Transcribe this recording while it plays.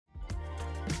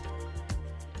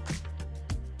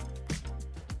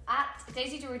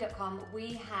daisyjewelry.com,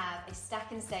 we have a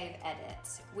stack and save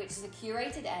edit, which is a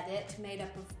curated edit made up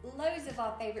of loads of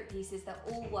our favorite pieces that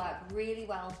all work really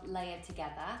well layered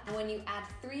together. And when you add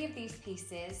 3 of these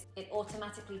pieces, it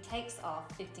automatically takes off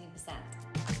 15%.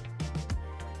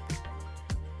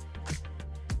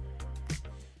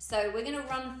 So we're going to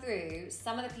run through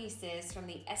some of the pieces from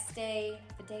the Estée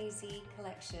for Daisy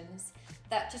collections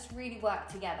that just really work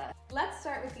together. Let's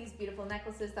start with these beautiful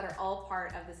necklaces that are all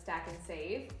part of the stack and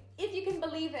save. If you can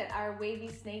believe it, our wavy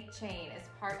snake chain is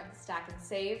part of the stack and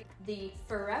save. The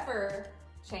Forever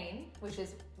chain, which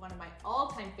is one of my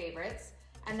all-time favorites.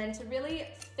 And then to really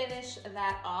finish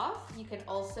that off, you can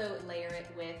also layer it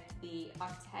with the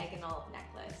octagonal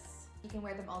necklace. You can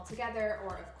wear them all together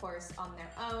or of course on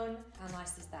their own. How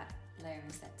nice is that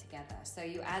layering set together? So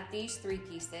you add these 3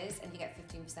 pieces and you get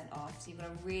 15% off. So you've got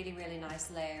a really, really nice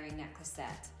layering necklace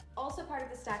set. Also part of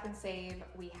the stack and save,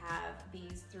 we have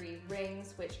these 3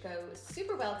 rings which go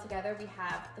super well together. We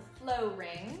have the flow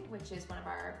ring, which is one of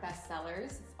our best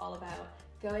sellers. It's all about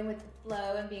going with the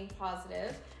flow and being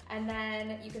positive. And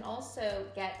then you can also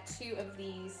get 2 of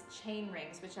these chain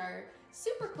rings, which are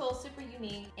super cool, super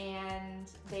unique, and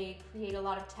they create a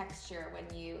lot of texture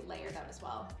when you layer them as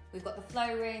well. We've got the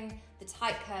flow ring, the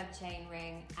tight curb chain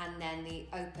ring, and then the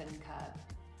open curb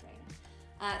ring.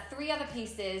 3 other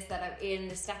pieces that are in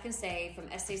the stack and save from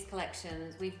Estée's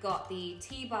collections. We've got the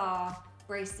T-bar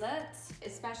bracelet.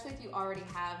 Especially if you already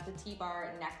have the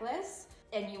T-bar necklace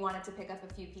and you wanted to pick up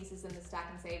a few pieces in the stack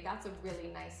and save, that's a really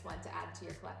nice one to add to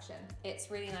your collection. It's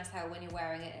really nice how when you're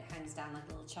wearing it, it hangs down like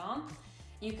a little charm.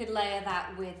 You could layer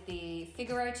that with the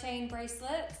Figaro chain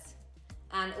bracelet,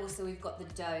 and also we've got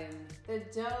the dome. The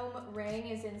dome ring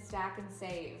is in stack and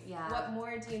save. Yeah. What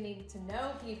more do you need to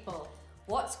know, people?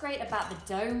 What's great about the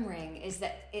dome ring is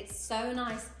that it's so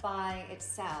nice by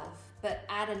itself, but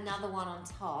add another one on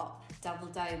top, double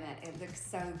dome it, it looks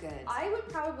so good. I would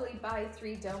probably buy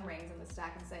 3 dome rings in the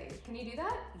stack and save. Can you do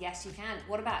that? Yes, you can.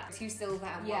 What about 2 silver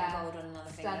and 1 gold on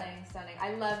another finger? Stunning, stunning.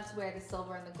 I love to wear the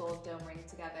silver and the gold dome ring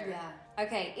together. Yeah.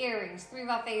 Okay, earrings. 3 of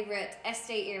our favorite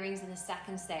Estée earrings in the stack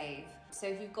and save. So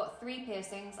if you've got 3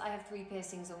 piercings, I have 3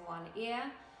 piercings on 1 ear.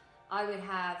 I would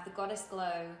have the Goddess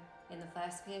Glow in the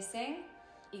first piercing.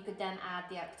 You could then add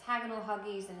the octagonal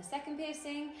huggies in the second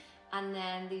piercing, and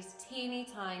then these teeny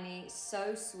tiny,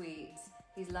 so sweet,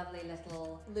 these lovely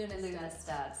little Luna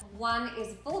studs. 1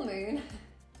 is a full moon,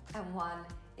 and 1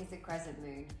 is a crescent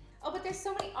moon. Oh, but there's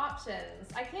so many options.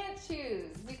 I can't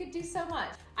choose. You could do so much.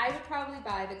 I would probably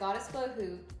buy the Goddess Glow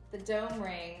hoop, the dome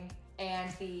ring,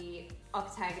 and the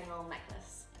octagonal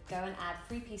necklace. Go and add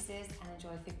 3 pieces and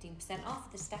enjoy 15% off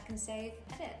the stack and save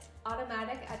edit.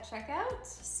 Automatic at checkout?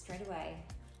 Straight away.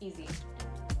 Easy.